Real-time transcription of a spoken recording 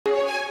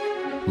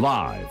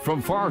Live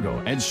from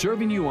Fargo and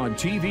serving you on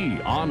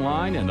TV,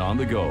 online, and on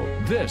the go.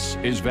 This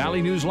is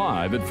Valley News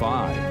Live at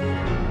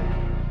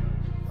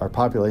 5. Our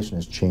population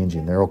is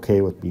changing. They're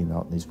okay with being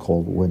out in these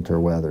cold winter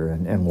weather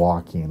and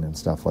walking and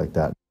stuff like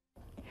that.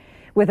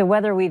 With the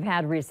weather we've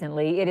had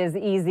recently, it is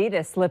easy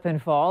to slip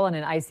and fall on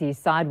an icy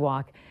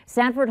sidewalk.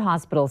 Sanford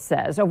Hospital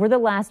says over the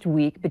last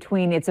week,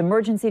 between its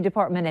emergency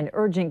department and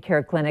urgent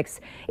care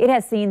clinics, it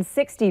has seen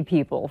 60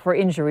 people for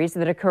injuries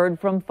that occurred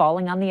from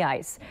falling on the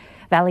ice.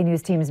 Valley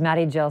News Team's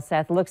Maddie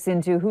Gelseth looks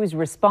into who's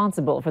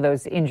responsible for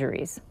those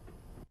injuries.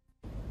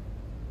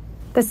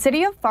 The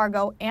city of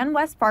Fargo and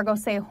West Fargo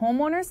say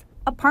homeowners,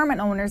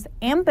 apartment owners,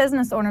 and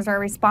business owners are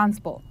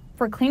responsible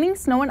for cleaning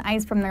snow and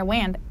ice from their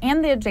land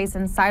and the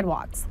adjacent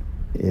sidewalks.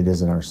 It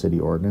is in our city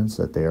ordinance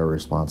that they are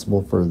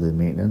responsible for the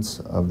maintenance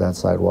of that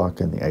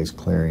sidewalk and the ice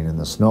clearing and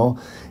the snow.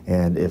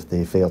 And if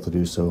they fail to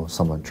do so,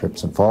 someone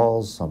trips and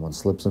falls, someone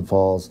slips and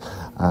falls,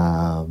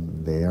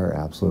 they are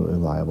absolutely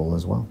liable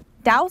as well.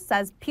 Dow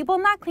says people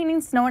not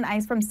cleaning snow and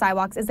ice from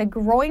sidewalks is a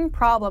growing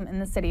problem in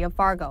the city of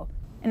Fargo.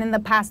 And in the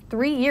past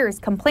 3 years,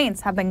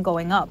 complaints have been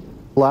going up.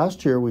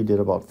 Last year we did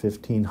about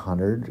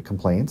 1,500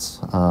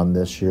 complaints.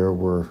 This year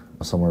we're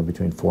somewhere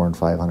between 400 and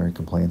 500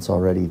 complaints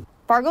already.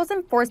 Fargo's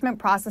enforcement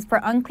process for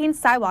unclean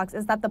sidewalks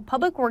is that the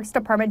Public Works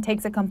Department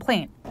takes a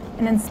complaint.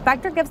 An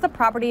inspector gives the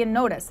property a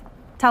notice,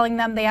 telling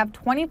them they have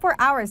 24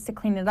 hours to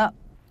clean it up.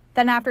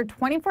 Then after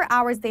 24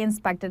 hours, they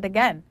inspect it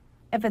again.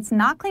 If it's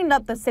not cleaned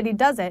up, the city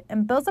does it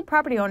and bills the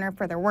property owner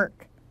for their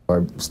work.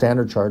 Our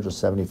standard charge is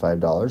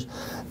 $75.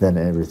 Then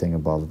everything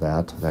above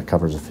that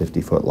covers a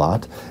 50-foot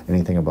lot.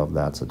 Anything above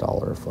that's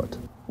 $1 a foot.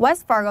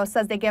 West Fargo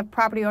says they give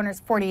property owners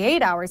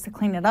 48 hours to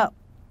clean it up.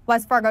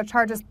 West Fargo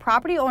charges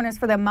property owners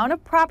for the amount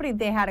of property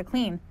they had to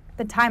clean,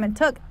 the time it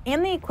took,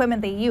 and the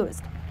equipment they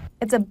used.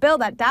 It's a bill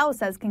that Dow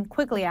says can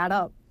quickly add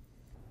up.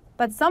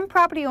 But some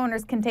property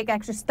owners can take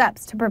extra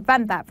steps to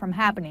prevent that from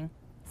happening,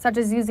 such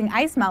as using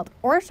ice melt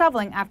or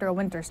shoveling after a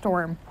winter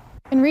storm.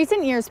 In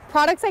recent years,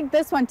 products like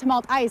this one to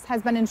melt ice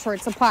has been in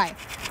short supply.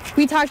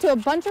 We talked to a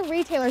bunch of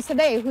retailers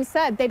today who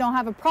said they don't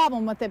have a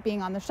problem with it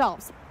being on the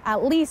shelves,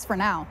 at least for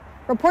now.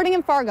 Reporting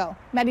in Fargo,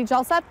 Maddie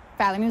Gelseth,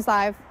 Valley News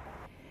Live.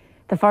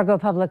 The Fargo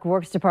Public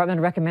Works Department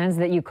recommends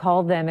that you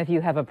call them if you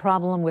have a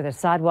problem with a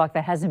sidewalk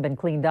that hasn't been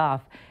cleaned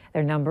off.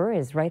 Their number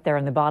is right there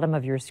on the bottom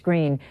of your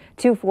screen,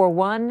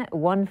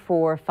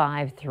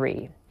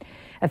 241-1453.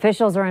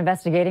 Officials are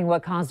investigating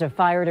what caused a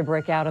fire to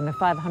break out on the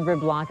 500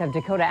 block of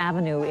Dakota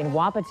Avenue in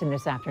Wahpeton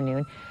this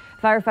afternoon.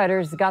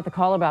 Firefighters got the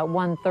call about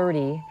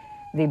 1:30.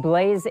 The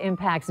blaze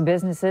impacts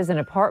businesses and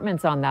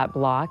apartments on that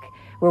block.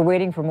 We're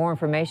waiting for more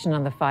information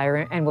on the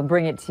fire, and we'll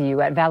bring it to you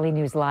at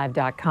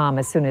valleynewslive.com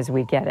as soon as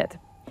we get it.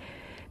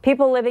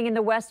 People living in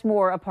the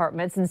Westmore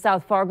apartments in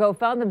South Fargo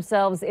found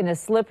themselves in a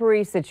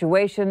slippery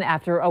situation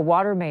after a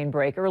water main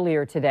break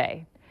earlier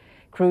today.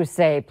 Crews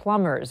say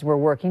plumbers were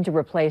working to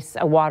replace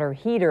a water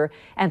heater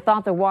and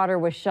thought the water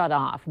was shut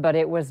off, but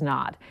it was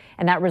not.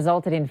 And that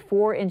resulted in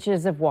 4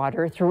 inches of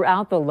water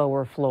throughout the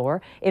lower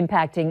floor,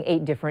 impacting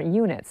 8 different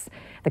units.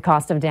 The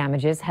cost of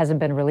damages hasn't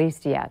been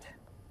released yet.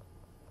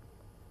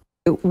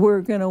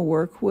 We're going to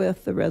work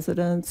with the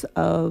residents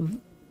of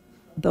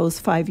those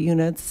 5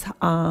 units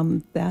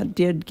that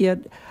did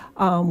get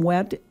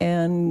wet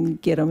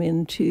and get them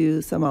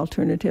into some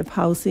alternative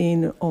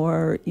housing,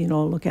 or,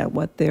 look at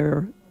what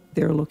they're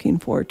looking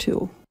for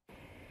too.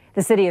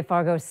 The city of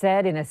Fargo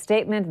said in a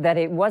statement that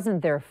it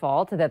wasn't their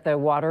fault that the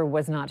water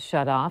was not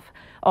shut off.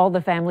 All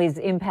the families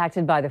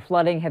impacted by the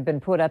flooding have been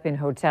put up in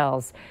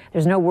hotels.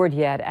 There's no word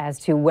yet as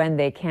to when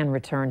they can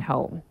return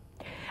home.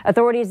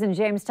 Authorities in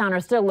Jamestown are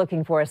still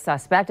looking for a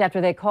suspect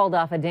after they called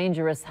off a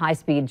dangerous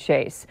high-speed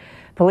chase.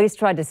 Police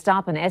tried to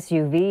stop an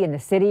SUV in the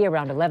city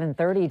around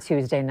 11:30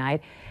 Tuesday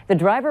night. The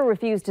driver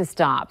refused to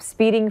stop,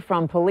 speeding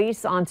from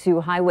police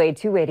onto Highway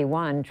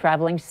 281,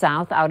 traveling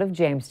south out of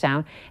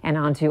Jamestown and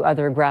onto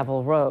other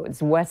gravel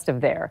roads west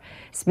of there.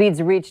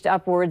 Speeds reached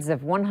upwards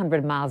of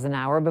 100 miles an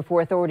hour before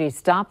authorities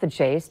stopped the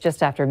chase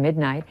just after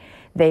midnight.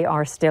 They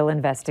are still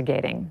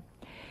investigating.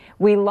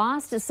 We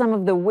lost some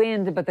of the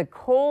wind, but the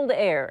cold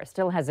air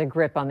still has a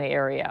grip on the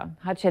area.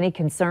 Hutch, any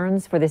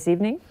concerns for this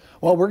evening?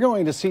 Well, we're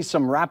going to see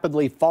some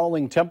rapidly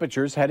falling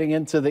temperatures heading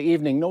into the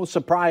evening. No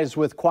surprise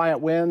with quiet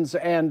winds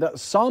and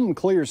some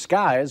clear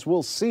skies.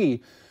 We'll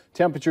see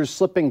temperatures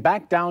slipping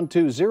back down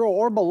to 0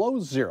 or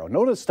below 0.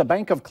 Notice the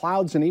bank of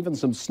clouds and even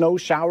some snow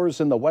showers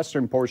in the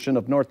western portion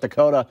of North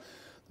Dakota.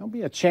 There'll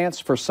be a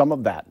chance for some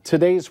of that.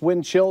 Today's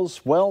wind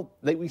chills, well,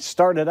 we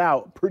started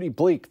out pretty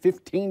bleak,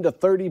 15 to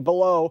 30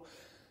 below,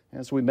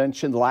 as we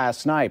mentioned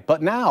last night.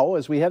 But now,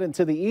 as we head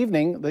into the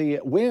evening, the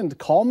wind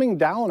calming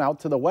down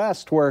out to the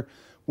west, where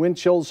wind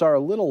chills are a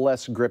little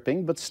less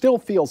gripping, but still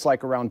feels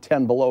like around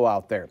 10 below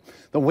out there.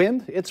 The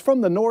wind, it's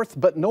from the north,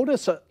 but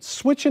notice a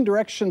switch in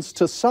directions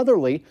to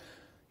southerly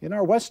in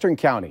our western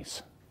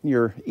counties.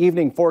 Your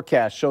evening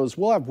forecast shows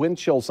we'll have wind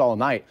chills all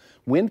night.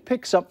 Wind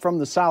picks up from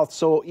the south,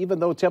 so even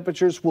though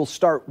temperatures will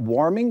start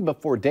warming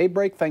before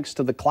daybreak thanks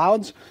to the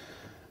clouds,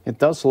 It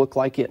does look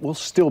like it will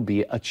still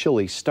be a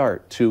chilly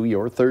start to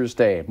your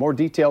Thursday. More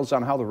details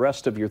on how the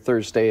rest of your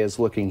Thursday is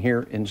looking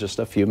here in just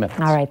a few minutes.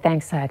 All right,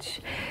 thanks,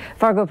 Hutch.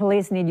 Fargo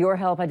police need your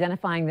help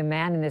identifying the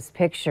man in this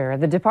picture.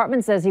 The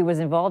department says he was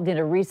involved in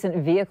a recent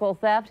vehicle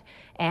theft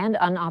and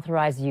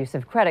unauthorized use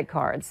of credit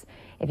cards.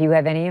 If you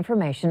have any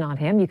information on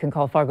him, you can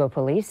call Fargo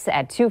police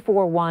at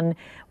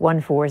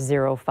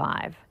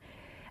 241-1405.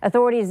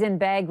 Authorities in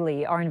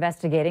Bagley are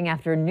investigating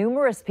after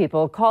numerous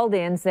people called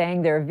in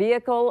saying their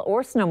vehicle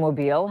or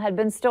snowmobile had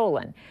been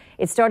stolen.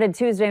 It started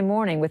Tuesday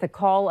morning with a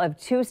call of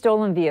 2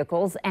 stolen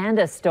vehicles and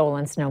a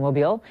stolen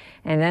snowmobile.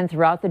 And then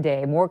throughout the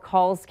day, more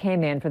calls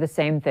came in for the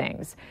same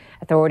things.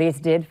 Authorities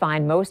did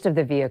find most of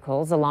the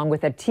vehicles, along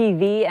with a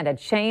TV and a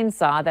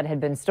chainsaw that had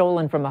been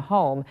stolen from a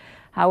home.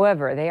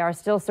 However, they are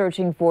still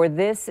searching for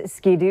this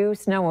Ski-Doo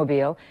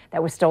snowmobile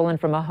that was stolen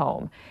from a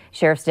home.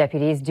 Sheriff's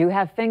deputies do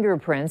have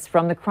fingerprints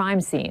from the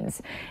crime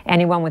scenes.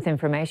 Anyone with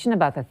information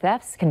about the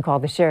thefts can call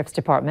the Sheriff's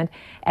Department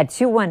at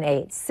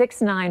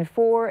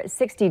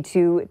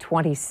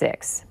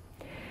 218-694-6226.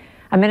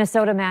 A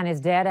Minnesota man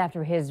is dead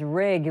after his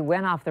rig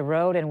went off the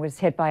road and was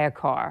hit by a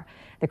car.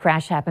 The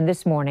crash happened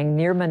this morning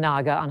near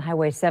Monaga on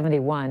Highway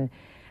 71.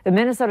 The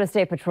Minnesota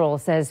State Patrol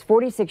says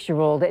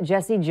 46-year-old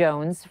Jesse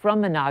Jones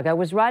from Monaga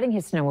was riding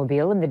his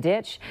snowmobile in the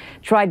ditch,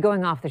 tried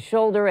going off the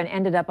shoulder, and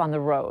ended up on the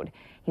road.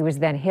 He was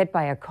then hit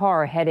by a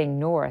car heading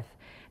north.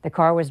 The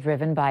car was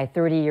driven by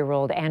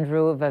 30-year-old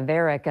Andrew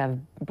Vaverick of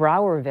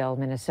Browerville,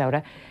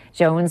 Minnesota.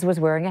 Jones was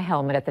wearing a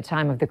helmet at the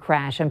time of the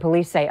crash, and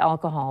police say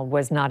alcohol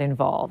was not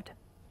involved.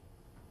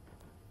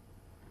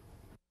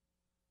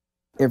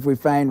 If we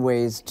find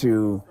ways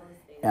to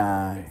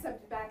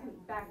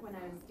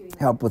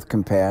help with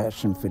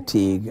compassion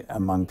fatigue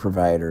among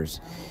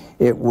providers,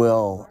 it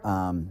will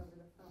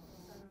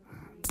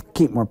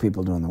keep more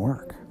people doing the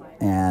work,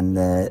 and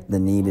the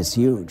need is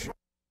huge.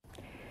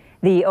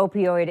 The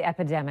opioid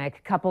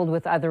epidemic, coupled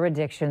with other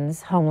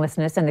addictions,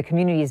 homelessness, and the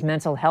community's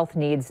mental health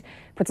needs,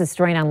 puts a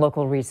strain on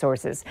local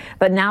resources.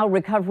 But now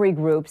recovery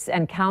groups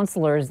and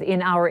counselors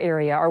in our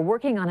area are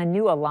working on a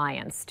new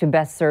alliance to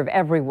best serve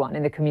everyone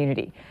in the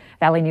community.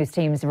 Valley News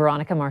Team's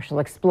Veronica Marshall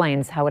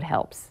explains how it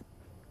helps.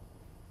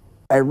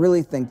 I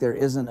really think there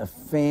isn't a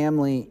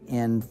family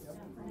in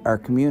our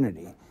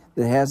community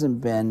that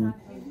hasn't been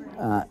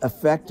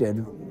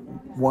affected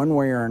one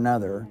way or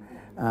another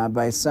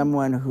by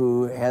someone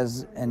who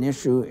has an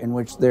issue in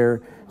which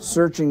they're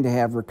searching to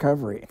have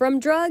recovery. From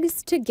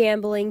drugs to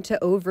gambling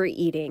to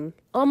overeating,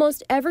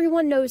 almost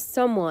everyone knows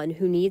someone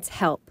who needs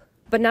help,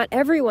 but not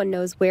everyone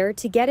knows where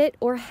to get it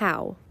or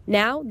how.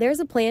 Now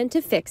there's a plan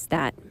to fix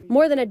that.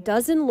 More than a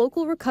dozen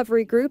local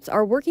recovery groups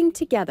are working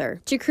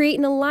together to create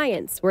an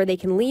alliance where they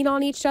can lean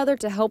on each other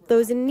to help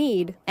those in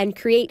need and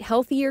create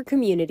healthier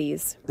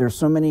communities. There's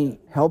so many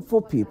helpful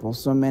people,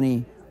 so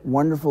many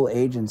wonderful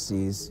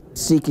agencies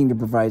seeking to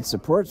provide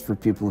supports for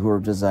people who are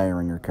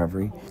desiring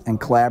recovery, and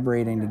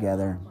collaborating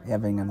together,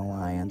 having an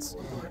alliance,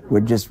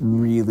 would just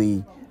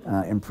really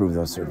improve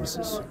those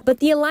services. But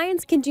the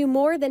alliance can do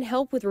more than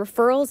help with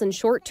referrals and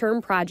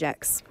short-term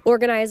projects.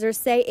 Organizers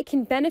say it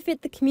can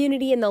benefit the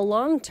community in the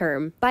long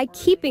term by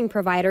keeping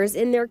providers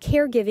in their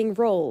caregiving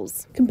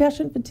roles.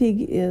 Compassion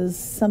fatigue is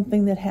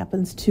something that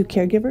happens to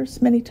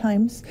caregivers many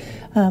times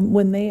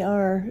when they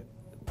are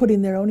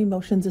putting their own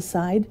emotions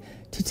aside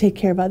to take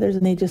care of others,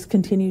 and they just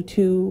continue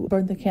to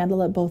burn the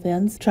candle at both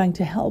ends, trying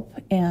to help,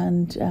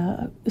 and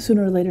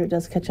sooner or later it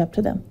does catch up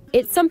to them.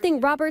 It's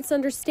something Roberts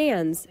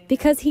understands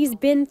because he's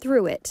been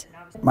through it.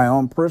 My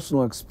own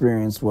personal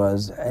experience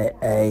was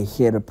I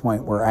hit a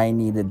point where I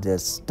needed to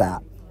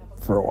stop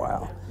for a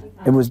while.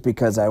 It was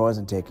because I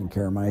wasn't taking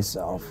care of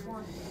myself,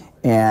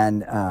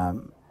 and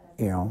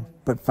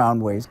but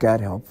found ways, got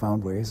help,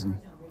 found ways, and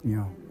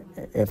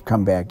have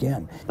come back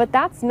in. But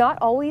that's not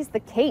always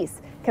the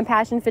case.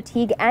 Compassion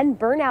fatigue and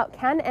burnout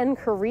can end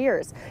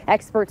careers.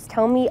 Experts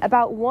tell me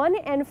about 1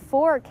 in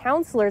 4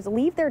 counselors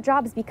leave their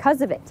jobs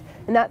because of it,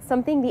 and that's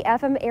something the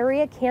FM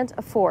area can't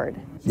afford.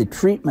 The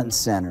treatment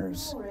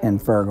centers in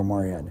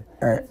Fargo-Moorhead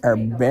are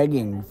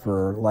begging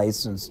for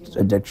licensed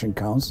addiction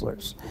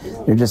counselors.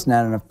 There are just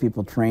not enough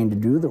people trained to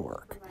do the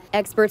work.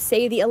 Experts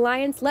say the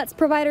alliance lets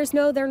providers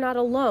know they're not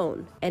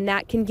alone, and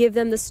that can give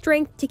them the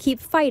strength to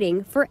keep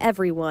fighting for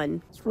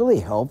everyone. It's really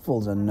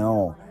helpful to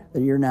know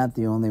that you're not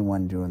the only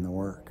one doing the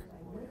work.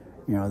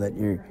 That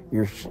your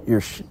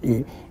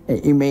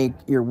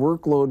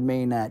workload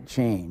may not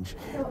change,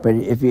 but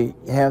if you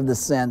have the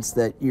sense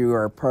that you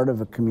are part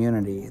of a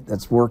community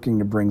that's working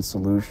to bring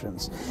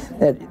solutions,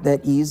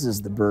 that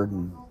eases the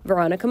burden.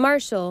 Veronica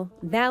Marshall,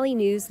 Valley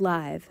News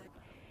Live.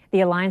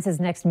 The Alliance's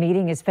next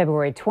meeting is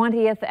February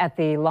 20th at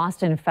the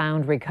Lost and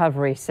Found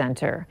Recovery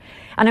Center.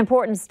 An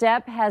important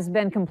step has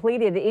been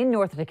completed in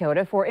North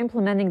Dakota for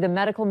implementing the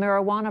medical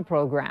marijuana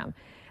program.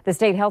 The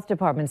state health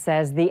department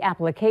says the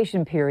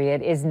application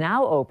period is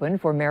now open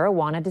for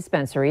marijuana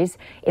dispensaries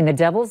in the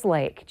Devils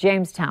Lake,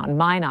 Jamestown,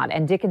 Minot,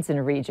 and Dickinson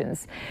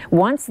regions.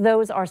 Once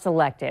those are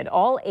selected,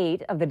 all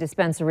 8 of the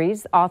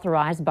dispensaries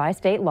authorized by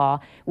state law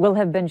will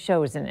have been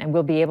chosen and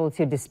will be able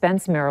to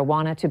dispense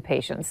marijuana to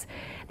patients.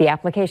 The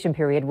application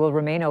period will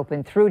remain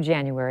open through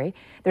January.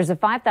 There's a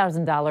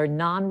 $5,000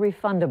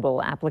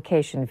 non-refundable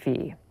application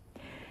fee.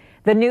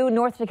 The new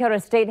North Dakota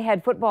State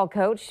head football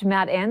coach,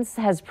 Matt Entz,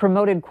 has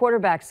promoted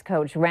quarterbacks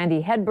coach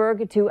Randy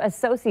Hedberg to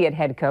associate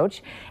head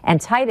coach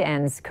and tight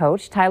ends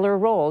coach Tyler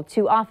Roll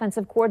to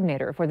offensive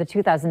coordinator for the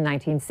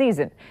 2019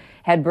 season.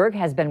 Hedberg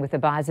has been with the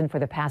Bison for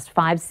the past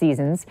 5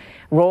 seasons.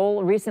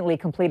 Roll recently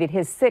completed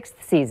his 6th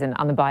season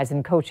on the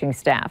Bison coaching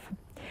staff.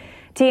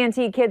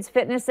 TNT Kids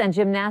Fitness and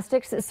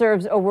Gymnastics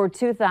serves over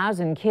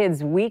 2,000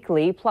 kids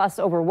weekly, plus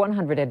over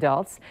 100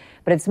 adults.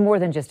 But it's more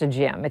than just a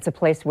gym. It's a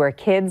place where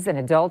kids and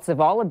adults of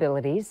all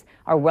abilities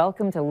are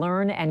welcome to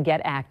learn and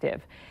get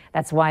active.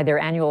 That's why their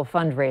annual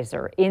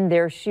fundraiser, In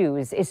Their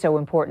Shoes, is so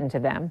important to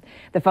them.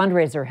 The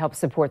fundraiser helps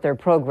support their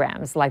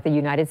programs like the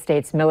United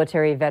States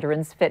Military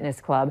Veterans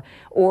Fitness Club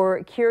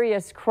or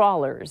Curious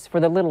Crawlers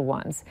for the little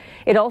ones.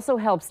 It also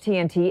helps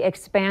TNT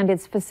expand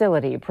its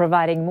facility,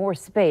 providing more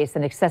space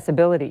and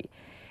accessibility.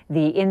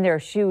 The In Their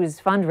Shoes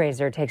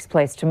fundraiser takes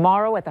place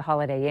tomorrow at the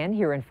Holiday Inn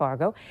here in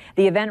Fargo.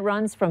 The event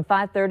runs from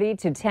 5:30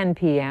 to 10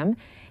 p.m.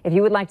 If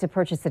you would like to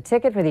purchase a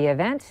ticket for the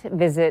event,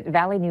 visit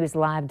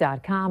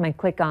valleynewslive.com and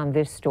click on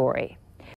this story.